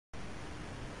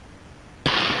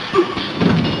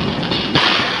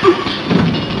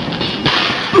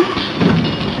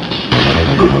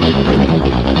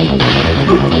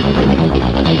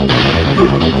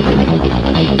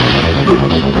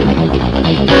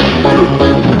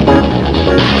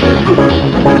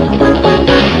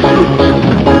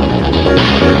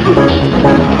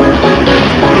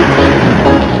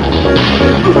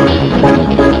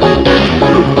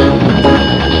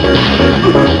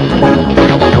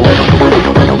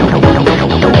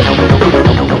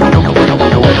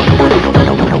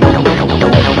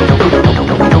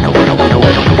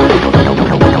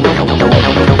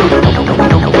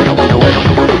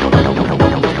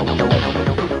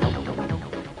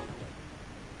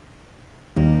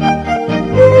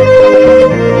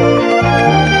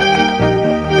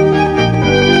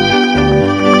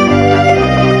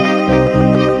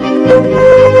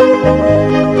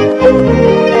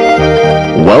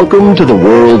Welcome to the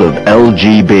world of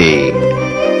LGB.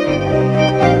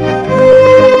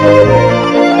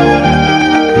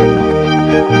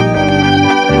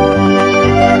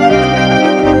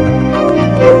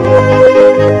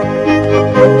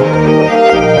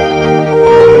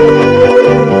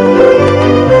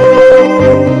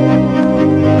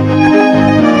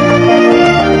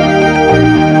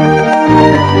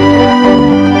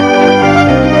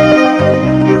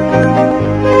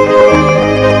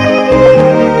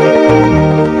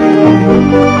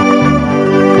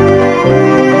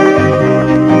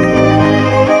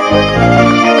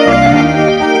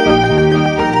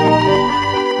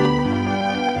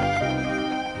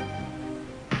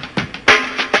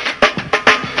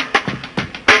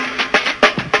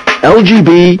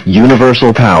 LGB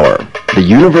Universal Power, the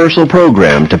universal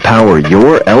program to power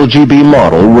your LGB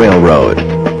model railroad.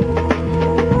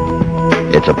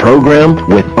 It's a program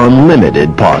with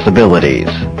unlimited possibilities.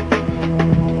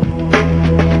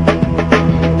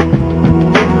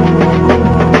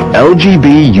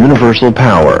 LGB Universal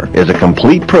Power is a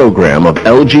complete program of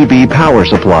LGB power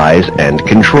supplies and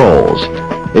controls.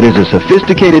 It is a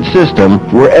sophisticated system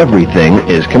where everything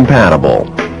is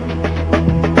compatible.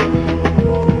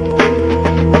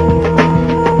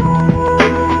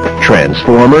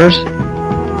 Transformers,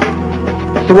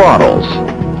 throttles,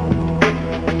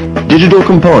 digital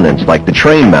components like the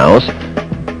train mouse,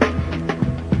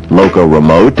 loco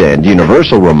remote and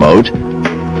universal remote,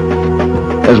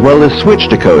 as well as switch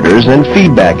decoders and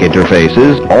feedback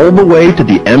interfaces all the way to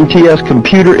the MTS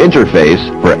computer interface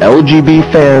for LGB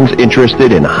fans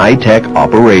interested in high-tech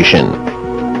operation.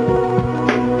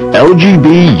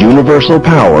 LGB Universal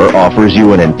Power offers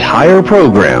you an entire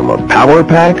program of power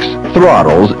packs,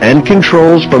 throttles, and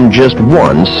controls from just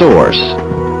one source.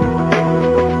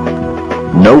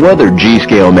 No other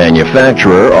G-scale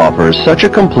manufacturer offers such a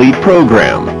complete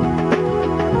program,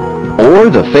 or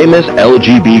the famous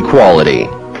LGB quality.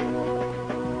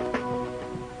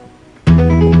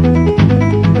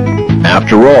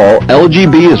 After all,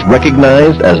 LGB is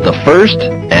recognized as the first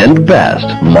and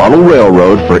best model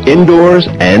railroad for indoors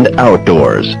and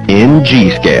outdoors in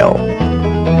G-scale.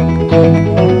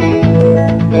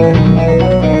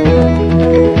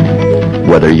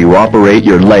 Whether you operate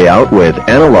your layout with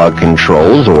analog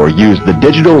controls or use the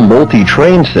digital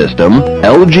multi-train system,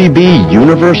 LGB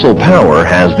Universal Power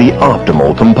has the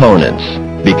optimal components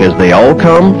because they all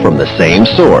come from the same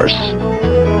source.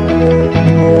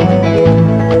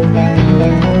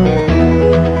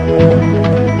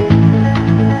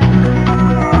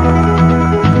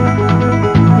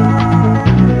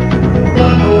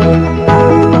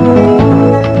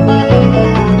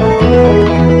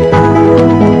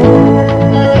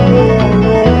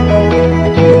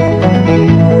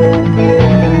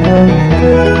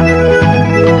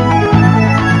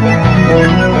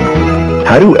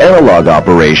 How do analog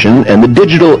operation and the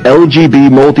digital LGB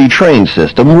multi-train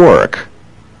system work?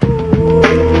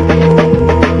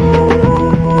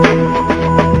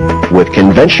 With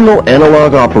conventional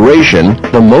analog operation,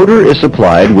 the motor is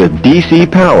supplied with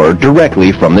DC power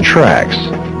directly from the tracks.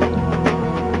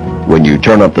 When you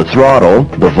turn up the throttle,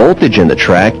 the voltage in the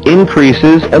track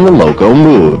increases and the loco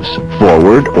moves,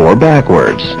 forward or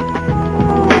backwards.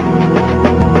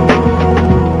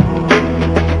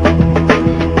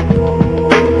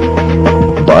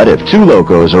 But if two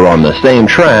locos are on the same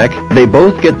track, they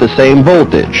both get the same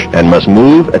voltage and must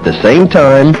move at the same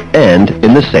time and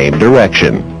in the same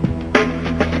direction.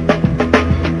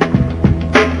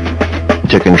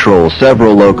 To control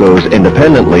several locos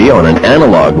independently on an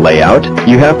analog layout,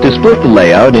 you have to split the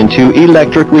layout into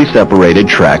electrically separated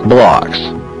track blocks.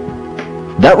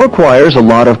 That requires a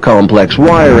lot of complex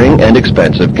wiring and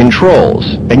expensive controls,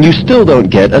 and you still don't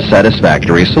get a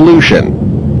satisfactory solution.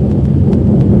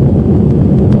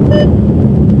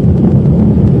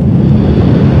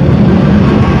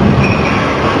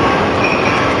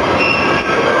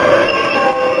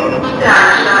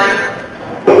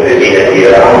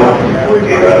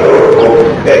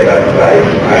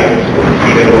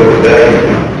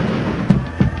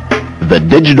 The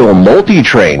digital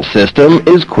multi-train system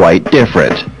is quite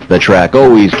different. The track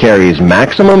always carries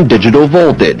maximum digital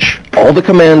voltage. All the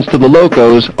commands to the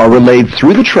locos are relayed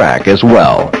through the track as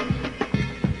well.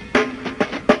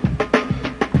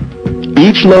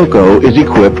 Each loco is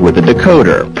equipped with a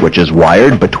decoder, which is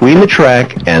wired between the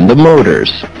track and the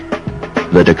motors.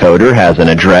 The decoder has an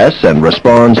address and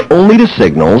responds only to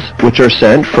signals which are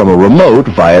sent from a remote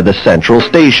via the central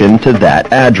station to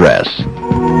that address.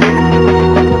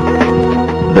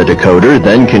 The decoder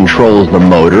then controls the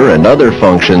motor and other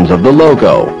functions of the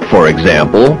loco, for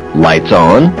example, lights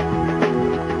on,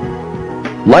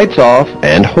 lights off,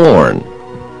 and horn.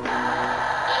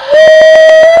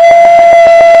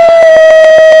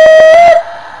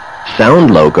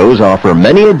 sound locos offer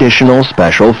many additional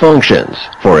special functions.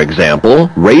 For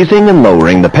example, raising and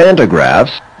lowering the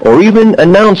pantographs, or even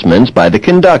announcements by the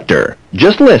conductor.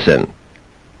 Just listen.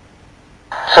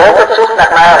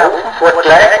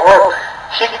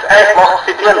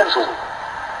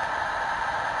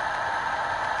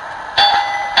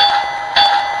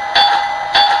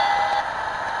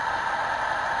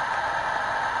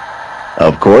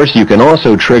 Of course, you can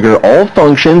also trigger all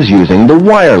functions using the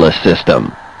wireless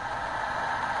system.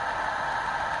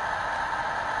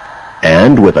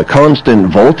 And with a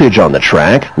constant voltage on the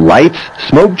track, lights,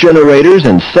 smoke generators,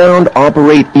 and sound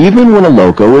operate even when a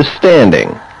loco is standing.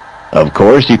 Of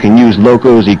course, you can use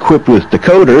locos equipped with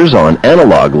decoders on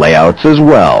analog layouts as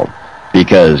well,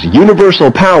 because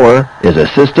universal power is a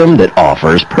system that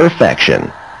offers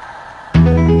perfection.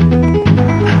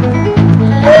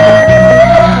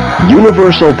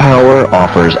 Universal power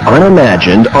offers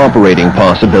unimagined operating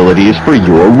possibilities for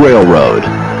your railroad.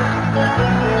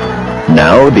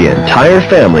 Now the entire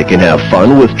family can have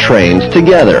fun with trains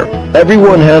together.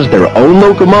 Everyone has their own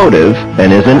locomotive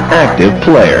and is an active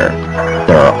player.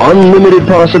 There are unlimited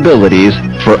possibilities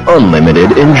for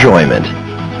unlimited enjoyment.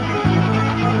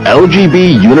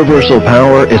 LGB Universal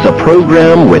Power is a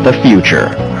program with a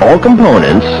future. All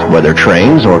components, whether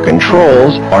trains or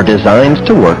controls, are designed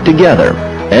to work together,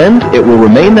 and it will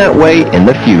remain that way in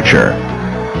the future.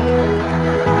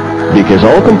 Because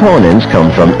all components come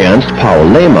from Ernst Paul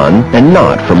Lehmann and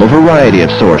not from a variety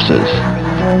of sources.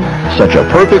 Such a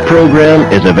perfect program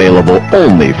is available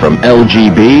only from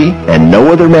LGB and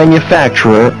no other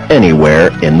manufacturer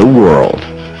anywhere in the world.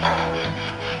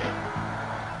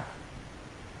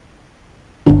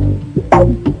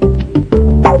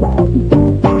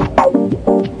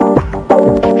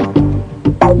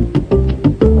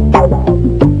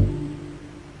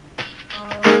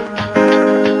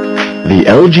 The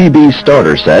LGB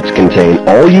starter sets contain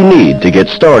all you need to get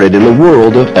started in the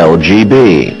world of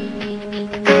LGB.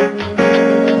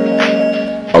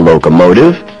 A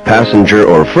locomotive, passenger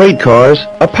or freight cars,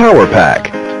 a power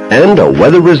pack, and a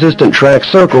weather-resistant track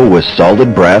circle with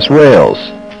solid brass rails.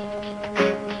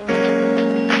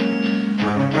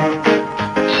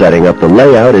 Setting up the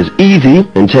layout is easy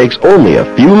and takes only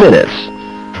a few minutes.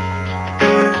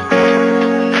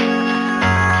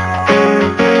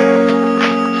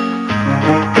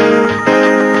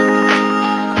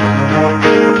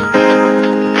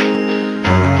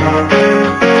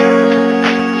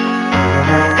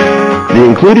 The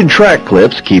included track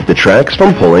clips keep the tracks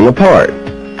from pulling apart.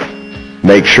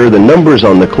 Make sure the numbers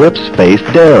on the clips face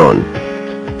down.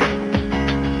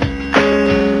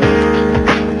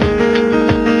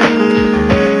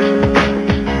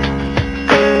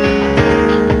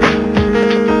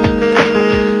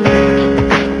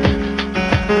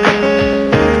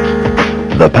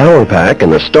 The power pack in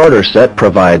the starter set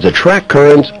provides a track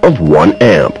current of 1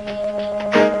 amp.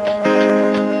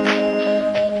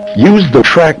 Use the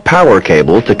track power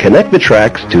cable to connect the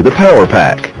tracks to the power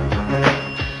pack.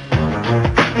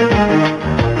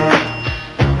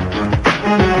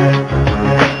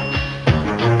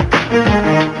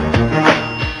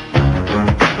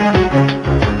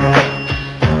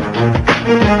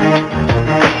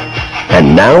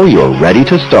 And now you're ready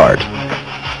to start.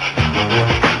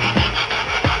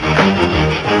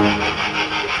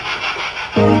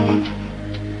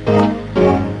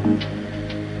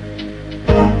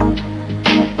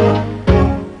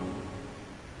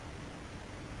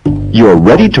 You're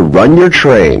ready to run your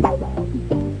train.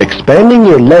 Expanding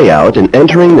your layout and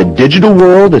entering the digital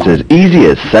world is as easy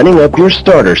as setting up your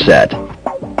starter set.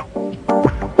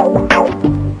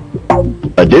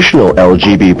 Additional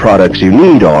LGB products you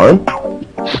need are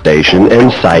station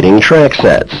and siding track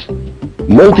sets,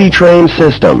 Multitrain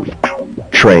system,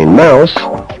 train mouse,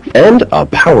 and a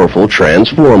powerful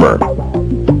transformer.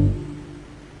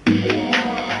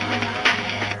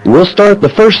 We'll start the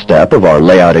first step of our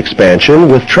layout expansion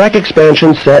with track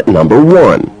expansion set number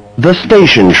 1, the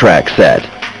station track set.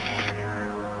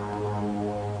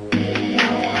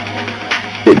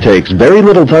 It takes very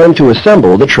little time to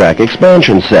assemble the track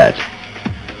expansion set.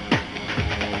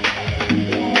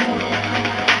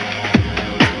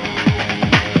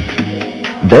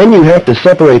 Then you have to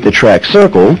separate the track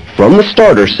circle from the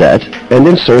starter set and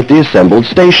insert the assembled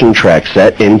station track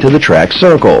set into the track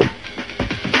circle.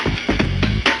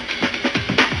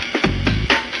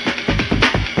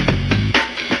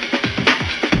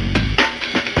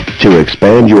 To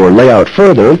expand your layout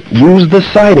further, use the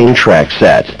siding track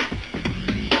set.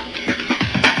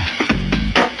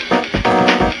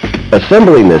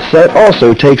 Assembling this set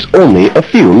also takes only a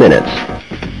few minutes.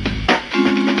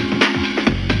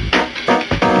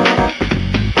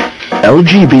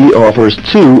 LGB offers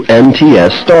two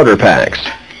MTS starter packs.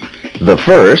 The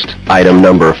first, item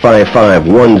number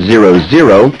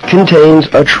 55100, contains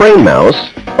a train mouse,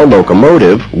 a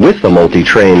locomotive with the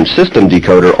Multitrain system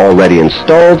decoder already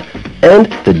installed, and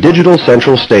the digital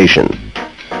central station.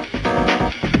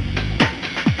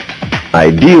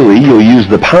 Ideally, you'll use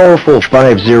the powerful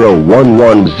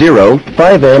 50110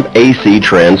 5-amp AC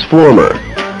transformer.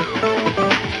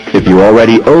 If you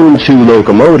already own two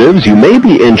locomotives, you may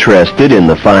be interested in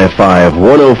the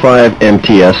 55105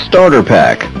 MTS starter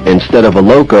pack. Instead of a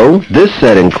loco, this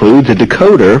set includes a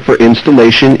decoder for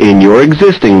installation in your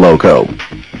existing loco.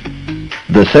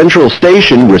 The central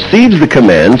station receives the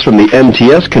commands from the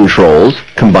MTS controls,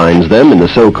 combines them in the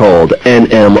so-called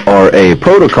NMRA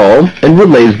protocol, and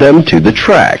relays them to the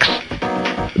tracks.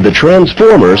 The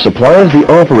transformer supplies the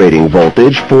operating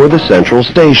voltage for the central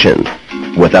station.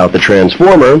 Without the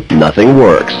transformer, nothing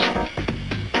works.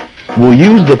 We'll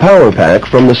use the power pack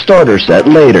from the starter set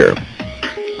later.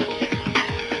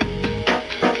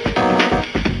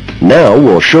 Now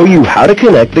we'll show you how to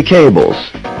connect the cables.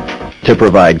 To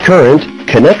provide current,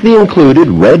 connect the included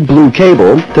red-blue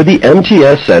cable to the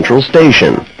MTS central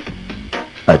station.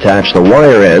 Attach the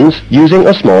wire ends using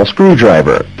a small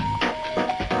screwdriver.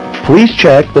 Please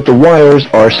check that the wires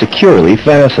are securely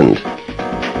fastened.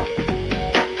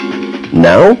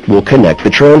 Now we'll connect the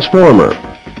transformer.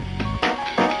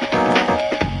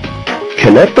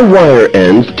 Connect the wire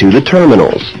ends to the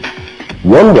terminals.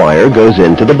 One wire goes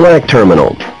into the black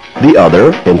terminal, the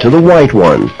other into the white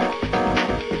one.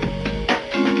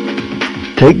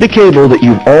 Take the cable that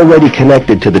you've already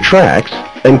connected to the tracks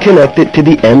and connect it to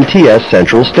the MTS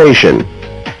central station.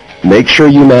 Make sure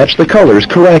you match the colors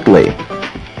correctly.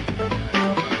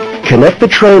 Connect the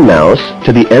train mouse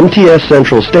to the MTS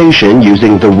central station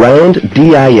using the round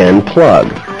DIN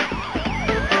plug.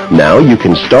 Now you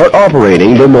can start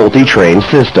operating the Multitrain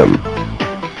system.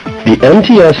 The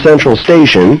MTS central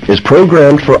station is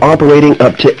programmed for operating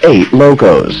up to 8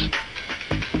 locos.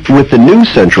 With the new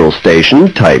central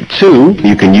station, Type 2,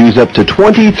 you can use up to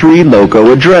 23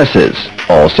 loco addresses.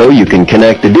 Also, you can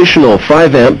connect additional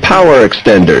 5-amp power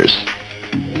extenders.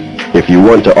 If you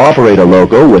want to operate a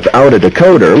loco without a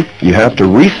decoder, you have to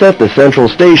reset the central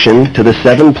station to the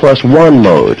 7+1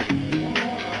 mode.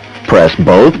 Press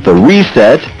both the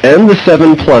reset and the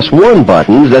 7+1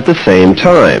 buttons at the same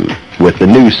time. With the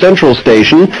new central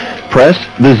station, press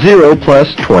the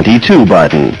 0+22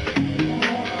 button.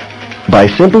 By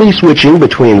simply switching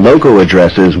between loco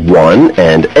addresses 1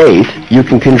 and 8, you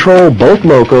can control both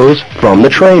locos from the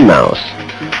train mouse.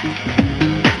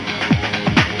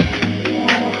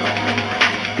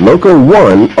 Loco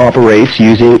 1 operates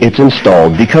using its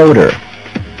installed decoder.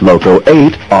 Loco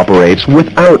 8 operates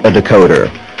without a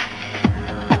decoder.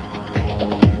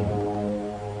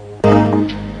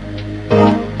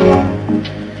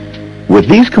 With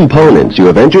these components, you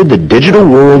have entered the digital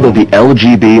world of the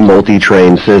LGB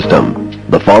Multitrain system.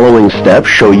 The following steps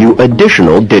show you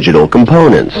additional digital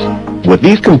components. With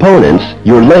these components,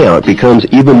 your layout becomes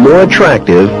even more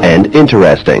attractive and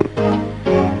interesting.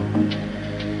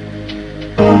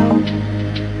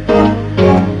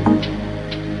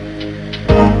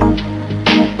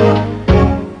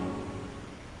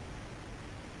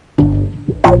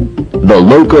 The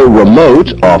Loco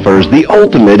Remote offers the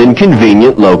ultimate and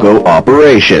convenient loco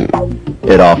operation.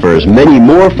 It offers many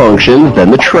more functions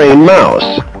than the train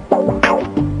mouse.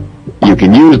 You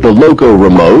can use the Loco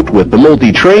Remote with the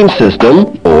Multitrain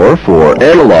system, or for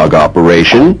analog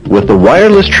operation with the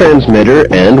wireless transmitter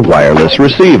and wireless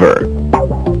receiver.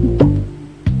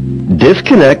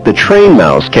 Disconnect the train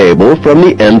mouse cable from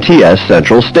the MTS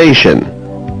central station.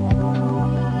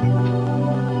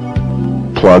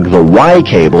 Plug the Y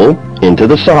cable into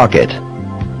the socket.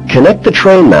 Connect the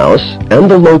train mouse and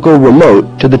the Loco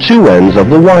Remote to the two ends of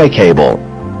the Y cable.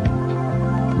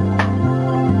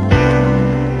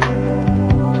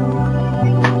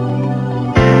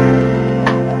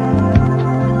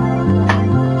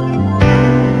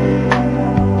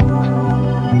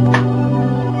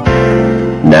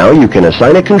 Now you can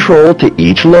assign a control to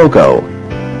each loco.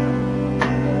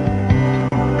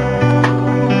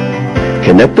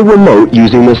 Connect the remote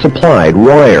using the supplied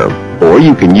wire, or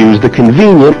you can use the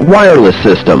convenient wireless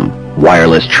system,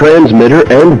 wireless transmitter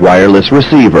and wireless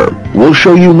receiver. We'll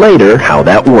show you later how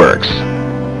that works.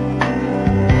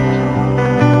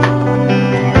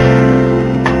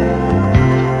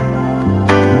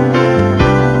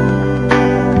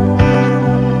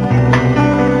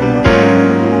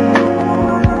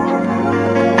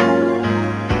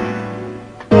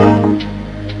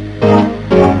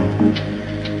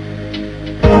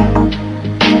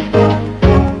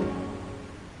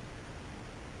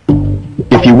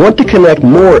 If you want to connect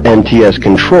more MTS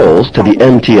controls to the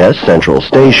MTS central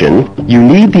station, you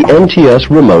need the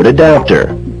MTS remote adapter.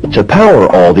 To power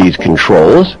all these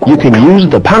controls, you can use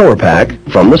the power pack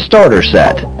from the starter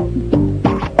set.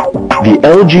 The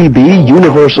LGB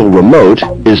Universal Remote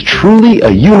is truly a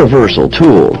universal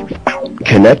tool.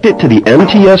 Connect it to the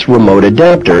MTS remote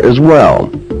adapter as well.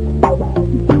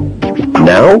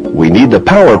 Now, we need the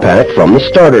power pack from the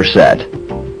starter set.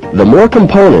 The more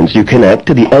components you connect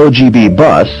to the LGB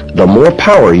bus, the more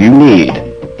power you need.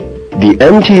 The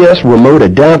MTS remote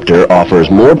adapter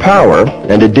offers more power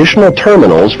and additional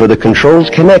terminals for the controls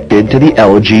connected to the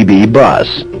LGB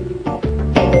bus.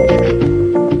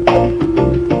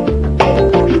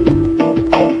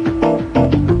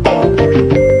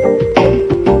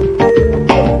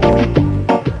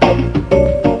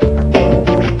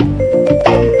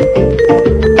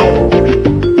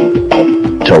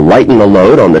 To lighten the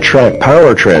load on the track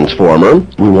power transformer,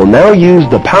 we will now use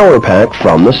the power pack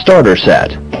from the starter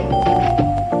set.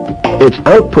 Its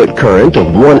output current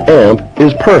of 1 amp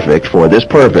is perfect for this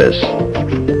purpose.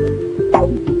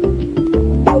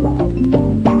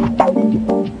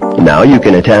 Now you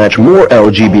can attach more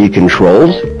LGB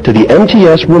controls to the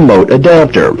MTS remote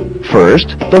adapter.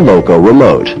 First, the Loco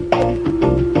remote.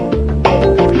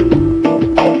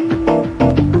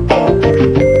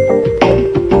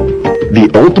 The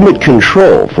ultimate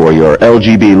control for your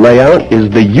LGB layout is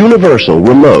the Universal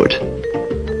Remote.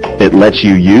 It lets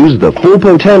you use the full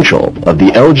potential of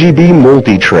the LGB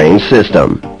Multitrain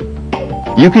system.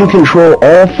 You can control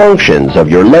all functions of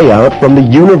your layout from the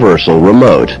Universal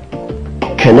Remote.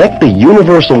 Connect the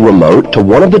Universal Remote to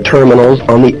one of the terminals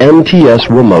on the MTS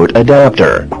remote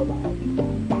adapter.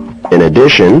 In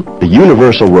addition, the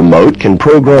Universal Remote can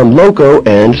program Loco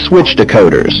and switch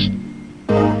decoders.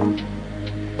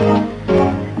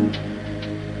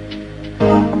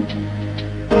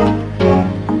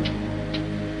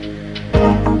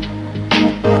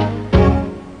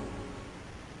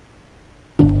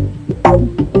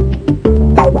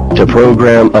 To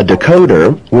program a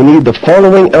decoder, we need the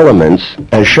following elements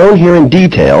as shown here in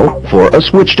detail for a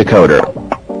switch decoder.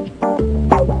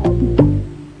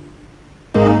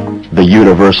 The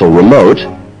Universal Remote,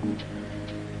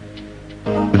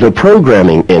 the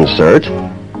programming insert,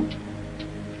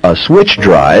 a switch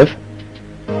drive,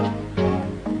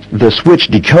 the switch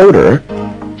decoder,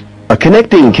 a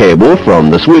connecting cable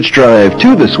from the switch drive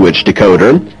to the switch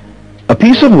decoder, a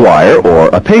piece of wire or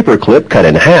a paper clip cut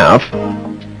in half,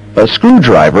 a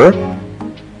screwdriver,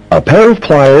 a pair of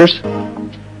pliers,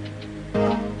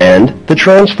 and the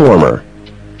transformer.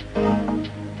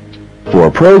 For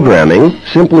programming,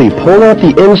 simply pull out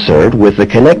the insert with the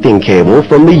connecting cable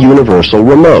from the Universal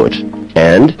Remote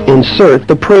and insert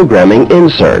the programming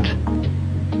insert.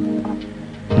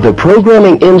 The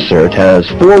programming insert has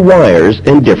 4 wires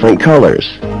in different colors.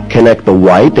 Connect the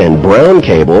white and brown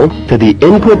cable to the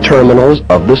input terminals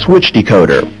of the switch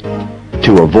decoder.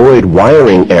 To avoid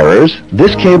wiring errors,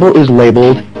 this cable is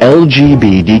labeled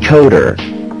LGB decoder.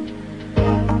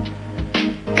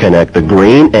 Connect the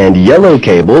green and yellow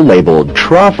cable labeled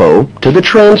Trafo to the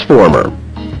transformer.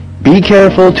 Be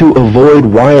careful to avoid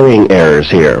wiring errors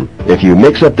here. If you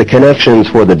mix up the connections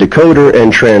for the decoder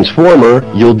and transformer,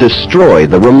 you'll destroy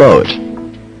the remote.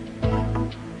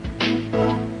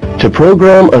 To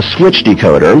program a switch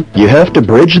decoder, you have to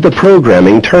bridge the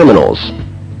programming terminals.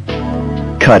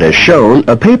 Cut as shown,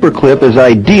 a paper clip is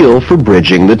ideal for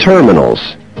bridging the terminals.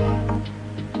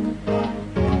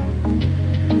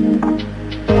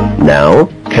 Now,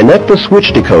 connect the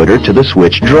switch decoder to the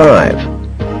switch drive.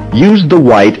 Use the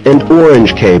white and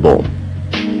orange cable.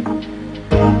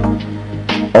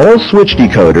 All switch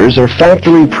decoders are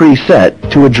factory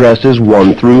preset to addresses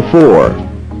 1 through 4.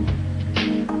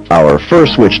 Our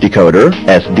first switch decoder,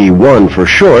 SD1 for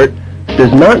short,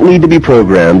 does not need to be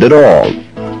programmed at all.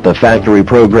 The factory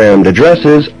programmed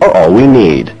addresses are all we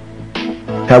need.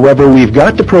 However, we've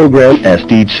got to program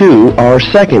SD2, our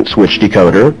second switch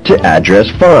decoder, to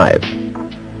address 5.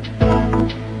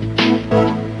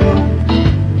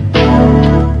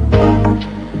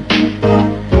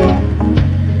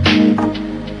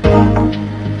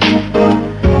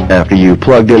 After you've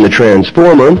plugged in the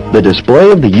transformer, the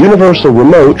display of the Universal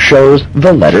Remote shows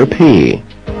the letter P.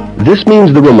 This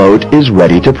means the remote is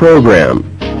ready to program.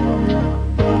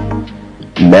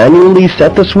 Manually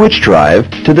set the switch drive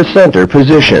to the center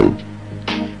position.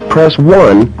 Press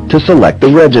 1 to select the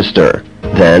register,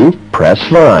 then press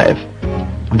 5.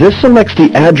 This selects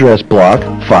the address block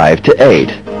 5 to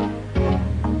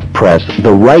 8. Press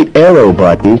the right arrow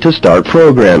button to start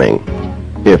programming.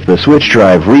 If the switch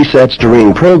drive resets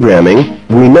during programming,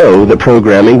 we know the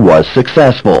programming was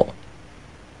successful.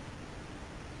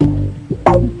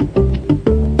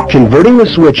 Converting the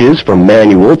switches from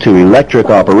manual to electric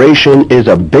operation is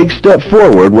a big step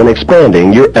forward when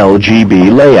expanding your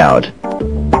LGB layout.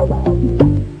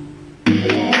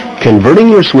 Converting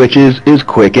your switches is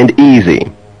quick and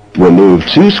easy. Remove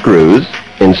 2 screws,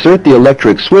 insert the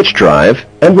electric switch drive,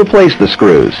 and replace the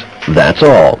screws. That's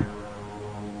all.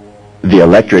 The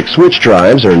electric switch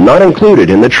drives are not included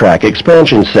in the track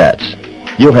expansion sets.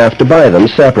 You'll have to buy them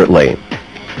separately.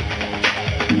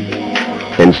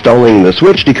 Installing the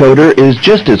switch decoder is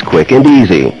just as quick and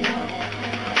easy.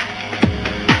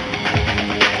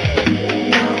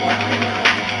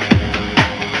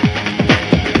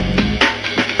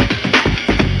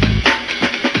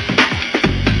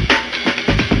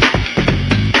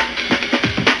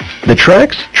 The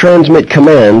tracks transmit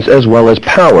commands as well as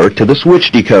power to the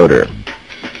switch decoder.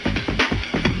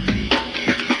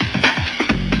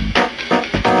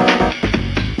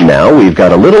 Now we've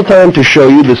got a little time to show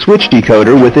you the switch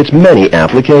decoder with its many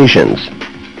applications.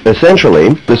 Essentially,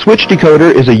 the switch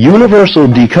decoder is a universal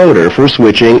decoder for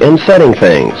switching and setting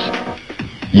things.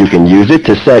 You can use it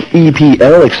to set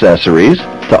EPL accessories,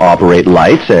 to operate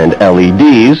lights and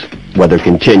LEDs, whether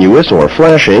continuous or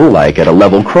flashing like at a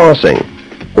level crossing,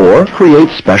 or create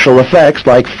special effects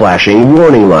like flashing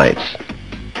warning lights.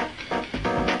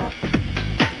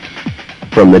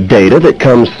 From the data that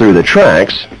comes through the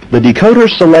tracks, the decoder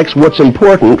selects what's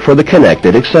important for the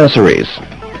connected accessories.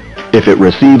 If it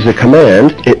receives a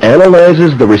command, it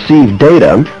analyzes the received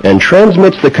data and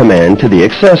transmits the command to the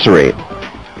accessory.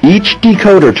 Each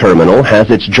decoder terminal has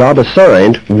its job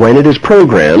assigned when it is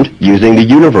programmed using the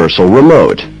universal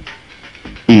remote.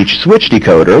 Each switch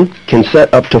decoder can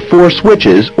set up to 4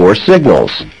 switches or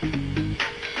signals.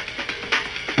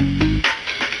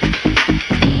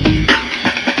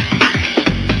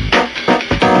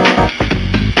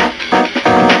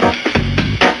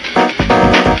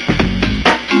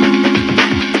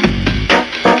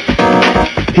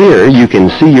 Here you can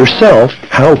see yourself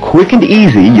how quick and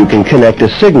easy you can connect a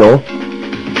signal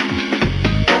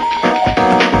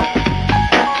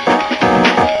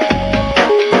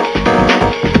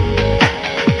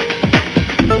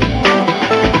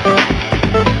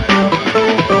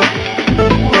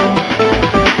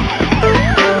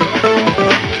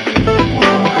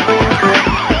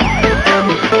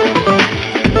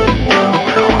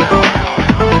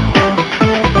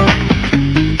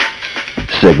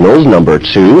Signals number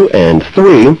 2 and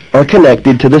 3 are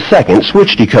connected to the second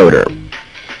switch decoder.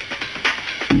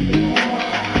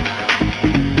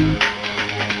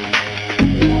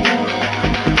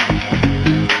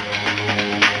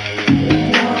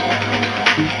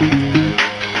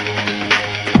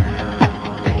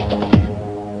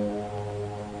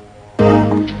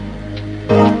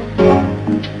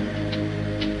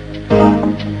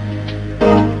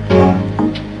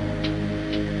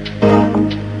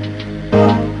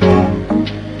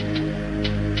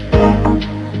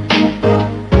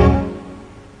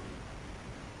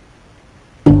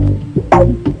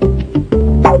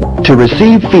 To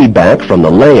receive feedback from the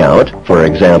layout, for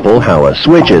example how a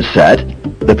switch is set,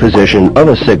 the position of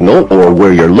a signal or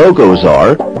where your logos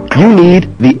are, you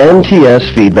need the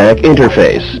MTS feedback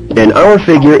interface. In our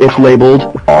figure it's labeled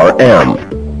RM.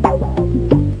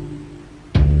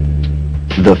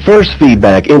 The first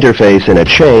feedback interface in a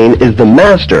chain is the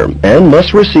master and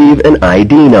must receive an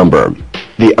ID number.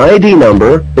 The ID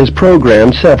number is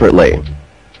programmed separately.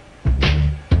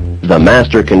 The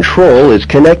master control is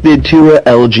connected to a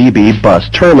LGB bus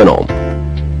terminal.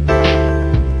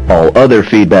 All other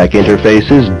feedback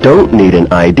interfaces don't need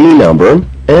an ID number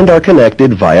and are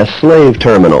connected via slave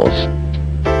terminals.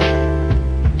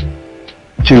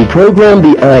 To program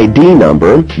the ID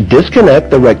number, disconnect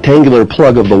the rectangular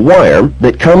plug of the wire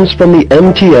that comes from the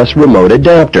MTS remote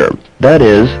adapter, that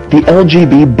is, the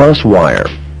LGB bus wire.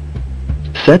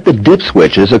 Set the dip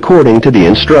switches according to the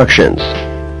instructions.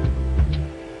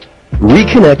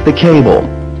 Reconnect the cable.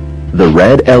 The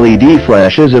red LED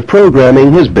flashes if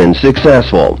programming has been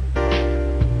successful.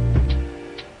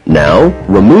 Now,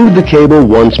 remove the cable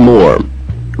once more.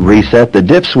 Reset the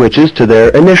dip switches to their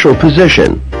initial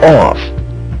position, off.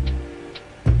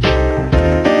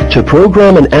 To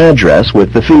program an address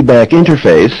with the feedback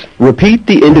interface, repeat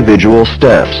the individual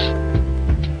steps.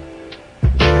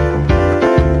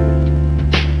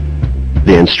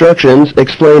 The instructions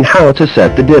explain how to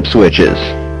set the dip switches.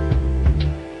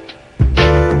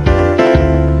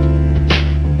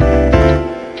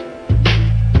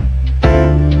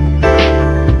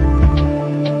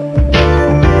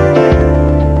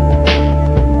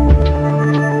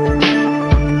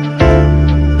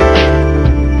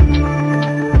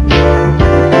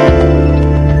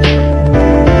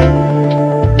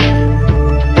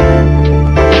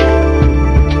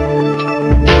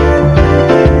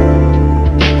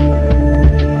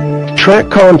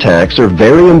 Track contacts are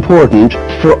very important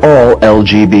for all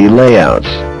LGB layouts.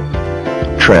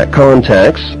 Track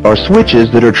contacts are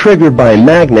switches that are triggered by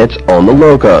magnets on the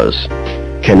locos.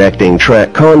 Connecting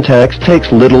track contacts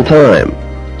takes little time.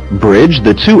 Bridge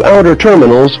the two outer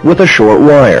terminals with a short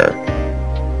wire.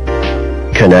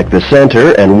 Connect the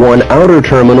center and one outer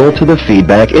terminal to the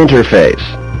feedback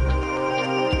interface.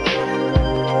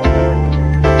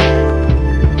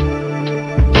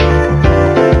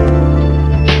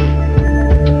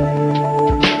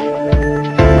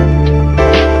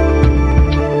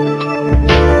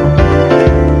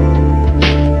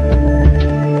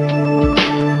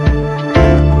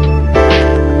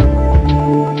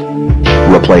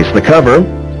 Replace the cover.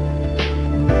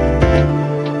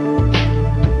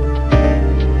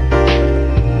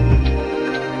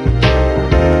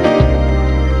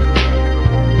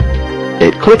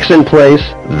 It clicks in place,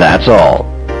 that's all.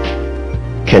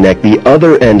 Connect the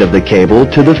other end of the cable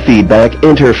to the feedback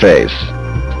interface.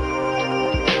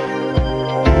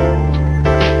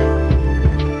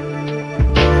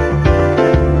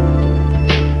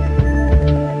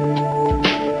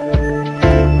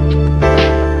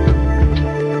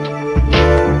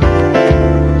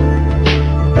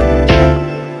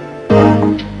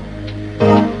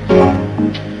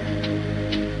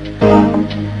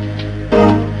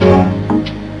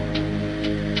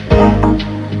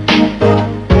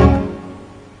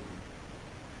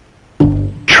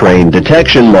 Train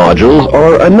detection modules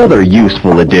are another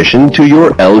useful addition to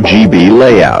your LGB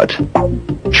layout.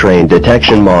 Train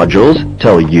detection modules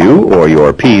tell you or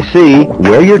your PC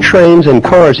where your trains and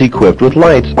cars equipped with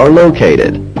lights are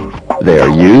located. They are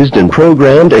used and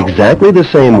programmed exactly the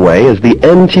same way as the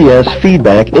MTS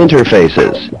feedback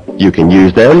interfaces. You can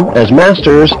use them as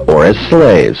masters or as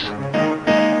slaves.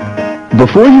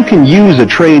 Before you can use a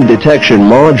train detection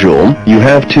module, you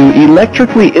have to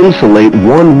electrically insulate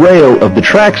one rail of the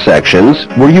track sections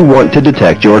where you want to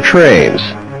detect your trains.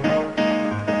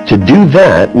 To do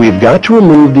that, we've got to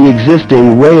remove the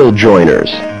existing rail joiners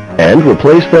and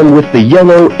replace them with the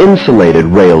yellow insulated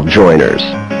rail joiners.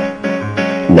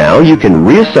 Now you can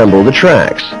reassemble the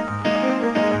tracks.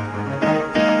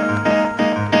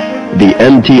 The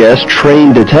MTS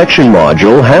train detection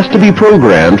module has to be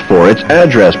programmed for its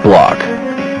address block.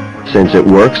 Since it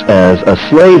works as a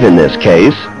slave in this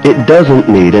case, it doesn't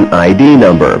need an ID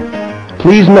number.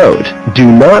 Please note, do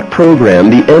not program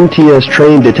the MTS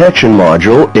train detection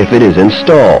module if it is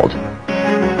installed.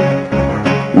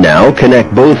 Now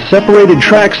connect both separated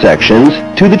track sections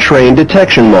to the train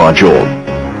detection module.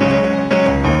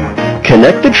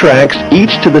 Connect the tracks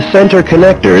each to the center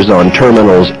connectors on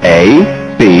terminals A,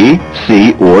 B,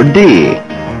 C, or D.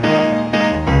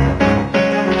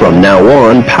 From now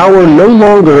on, power no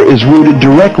longer is routed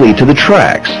directly to the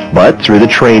tracks, but through the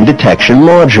train detection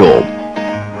module.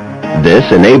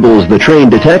 This enables the train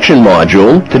detection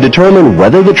module to determine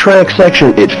whether the track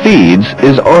section it feeds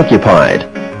is occupied.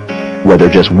 Whether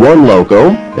just one loco,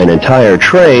 an entire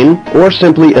train, or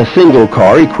simply a single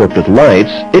car equipped with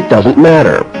lights, it doesn't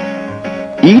matter.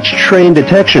 Each train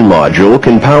detection module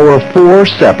can power 4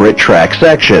 separate track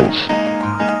sections.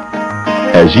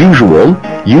 As usual,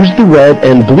 use the red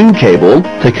and blue cable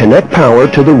to connect power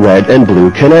to the red and blue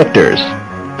connectors.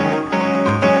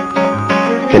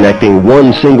 Connecting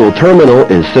one single terminal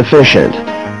is sufficient.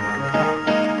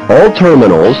 All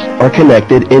terminals are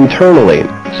connected internally,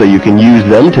 so you can use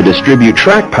them to distribute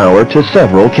track power to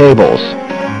several cables.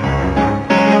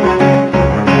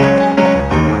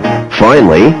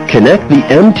 Finally, connect the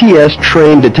MTS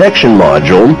train detection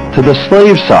module to the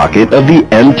slave socket of the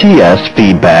MTS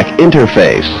feedback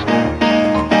interface.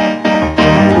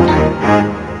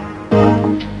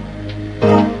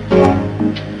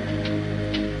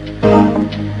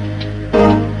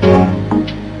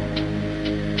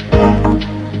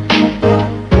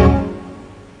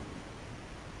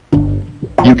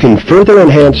 You can further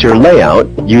enhance your layout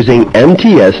using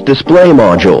MTS display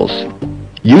modules.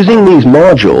 Using these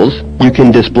modules, you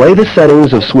can display the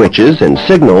settings of switches and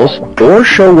signals or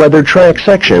show whether track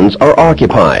sections are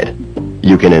occupied.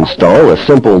 You can install a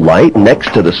simple light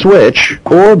next to the switch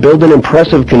or build an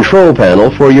impressive control panel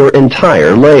for your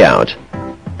entire layout.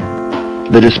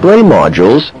 The display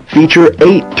modules feature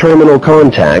 8 terminal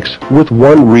contacts with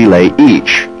 1 relay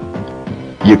each.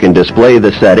 You can display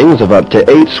the settings of up to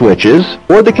 8 switches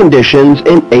or the conditions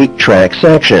in 8 track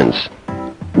sections.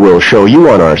 We'll show you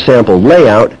on our sample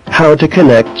layout how to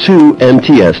connect 2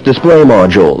 MTS display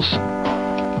modules.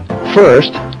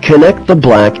 First, connect the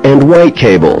black and white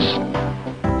cables.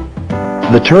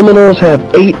 The terminals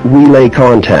have 8 relay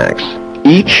contacts.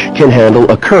 Each can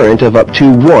handle a current of up to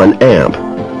 1 amp.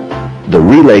 The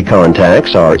relay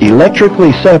contacts are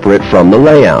electrically separate from the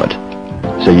layout,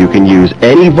 so you can use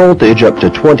any voltage up to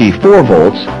 24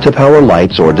 volts to power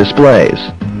lights or displays.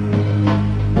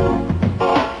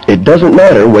 It doesn't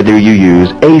matter whether you use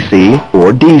AC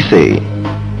or DC.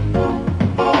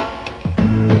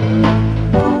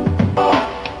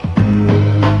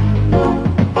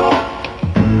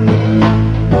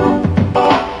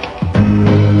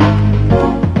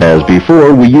 As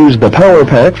before, we use the power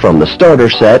pack from the starter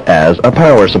set as a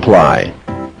power supply.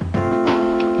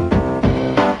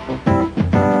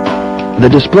 The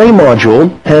display module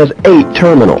has 8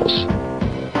 terminals.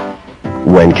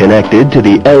 When connected to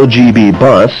the LGB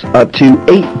bus, up to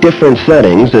 8 different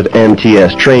settings of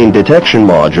MTS train detection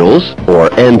modules, or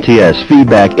MTS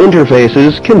feedback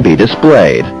interfaces, can be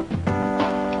displayed.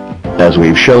 As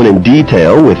we've shown in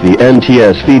detail with the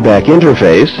MTS feedback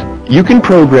interface, you can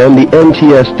program the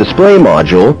MTS display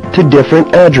module to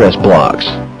different address blocks.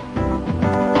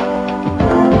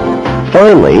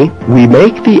 Finally, we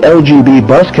make the LGB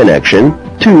bus connection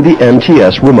to the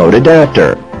MTS remote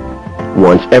adapter.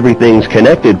 Once everything's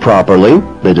connected properly,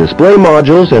 the display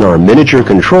modules in our miniature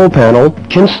control panel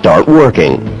can start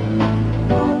working.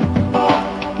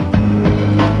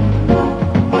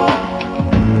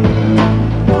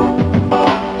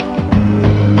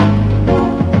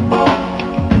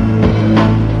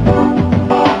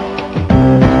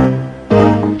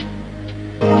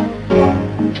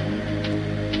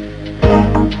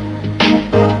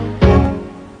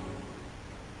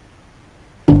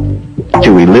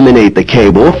 To eliminate the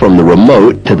cable from the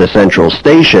remote to the central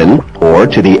station or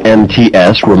to the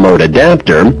MTS remote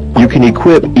adapter, you can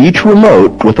equip each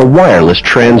remote with a wireless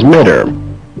transmitter.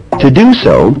 To do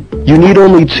so, you need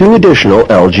only 2 additional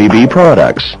LGB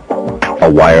products: a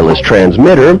wireless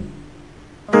transmitter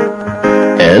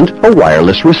and a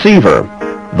wireless receiver.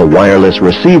 The wireless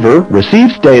receiver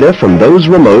receives data from those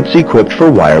remotes equipped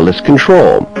for wireless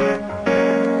control.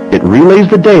 It relays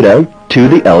the data to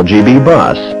the LGB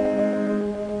bus.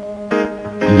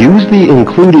 Use the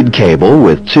included cable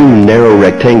with 2 narrow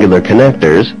rectangular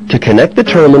connectors to connect the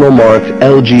terminal marked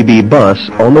LGB bus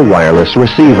on the wireless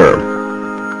receiver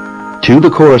to the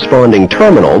corresponding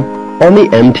terminal on the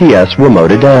MTS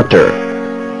remote adapter.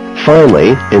 Finally,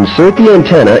 insert the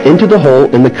antenna into the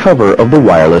hole in the cover of the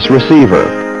wireless receiver.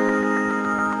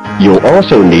 You'll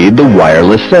also need the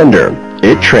wireless sender.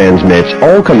 It transmits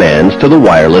all commands to the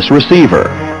wireless receiver.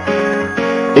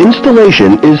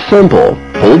 Installation is simple.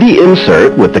 Pull the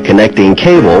insert with the connecting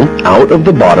cable out of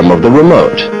the bottom of the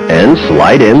remote and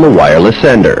slide in the wireless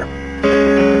sender.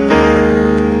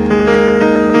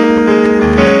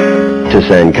 To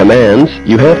send commands,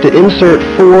 you have to insert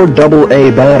 4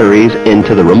 AA batteries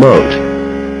into the remote.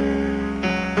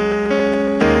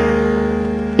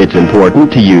 It's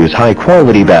important to use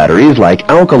high-quality batteries like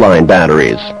alkaline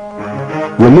batteries.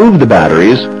 Remove the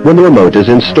batteries when the remote is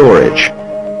in storage.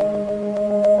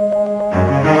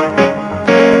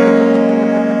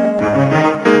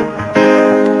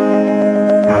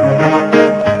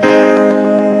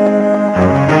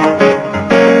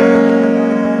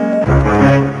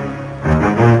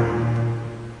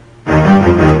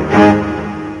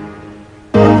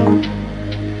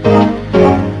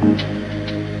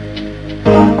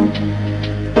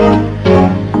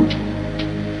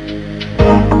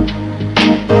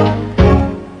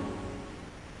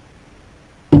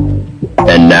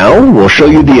 And now we'll show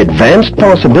you the advanced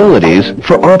possibilities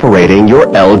for operating your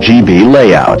LGB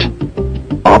layout.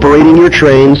 Operating your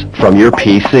trains from your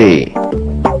PC.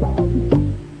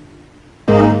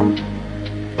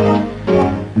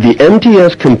 The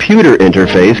MTS computer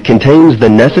interface contains the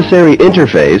necessary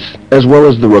interface as well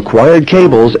as the required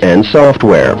cables and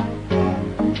software.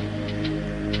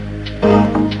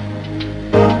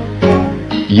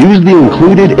 Use the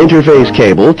included interface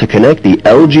cable to connect the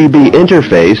LGB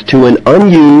interface to an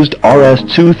unused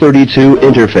RS-232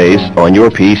 interface on your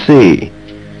PC.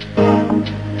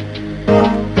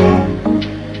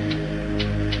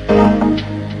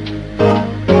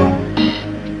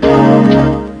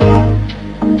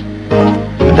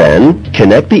 Then,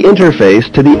 connect the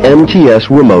interface to the MTS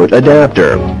remote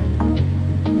adapter.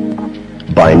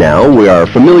 By now, we are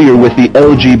familiar with the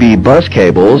LGB bus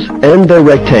cables and their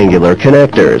rectangular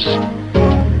connectors.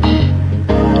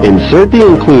 Insert the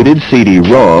included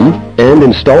CD-ROM and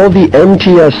install the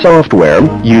MTS software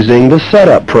using the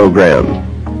Setup program.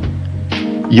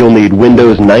 You'll need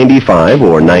Windows 95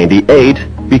 or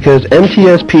 98 because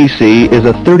MTS PC is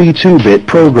a 32-bit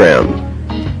program.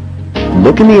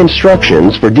 Look in the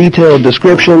instructions for detailed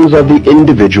descriptions of the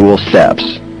individual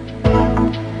steps.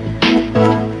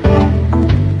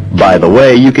 By the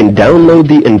way, you can download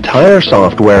the entire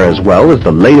software as well as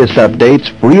the latest updates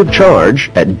free of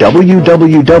charge at www.lgb.com.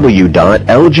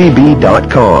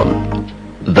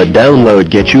 The download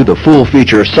gets you the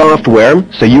full-feature software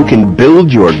so you can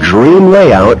build your dream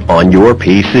layout on your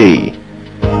PC.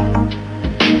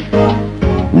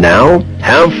 Now,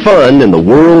 have fun in the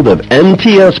world of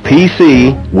MTS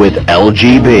PC with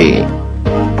LGB.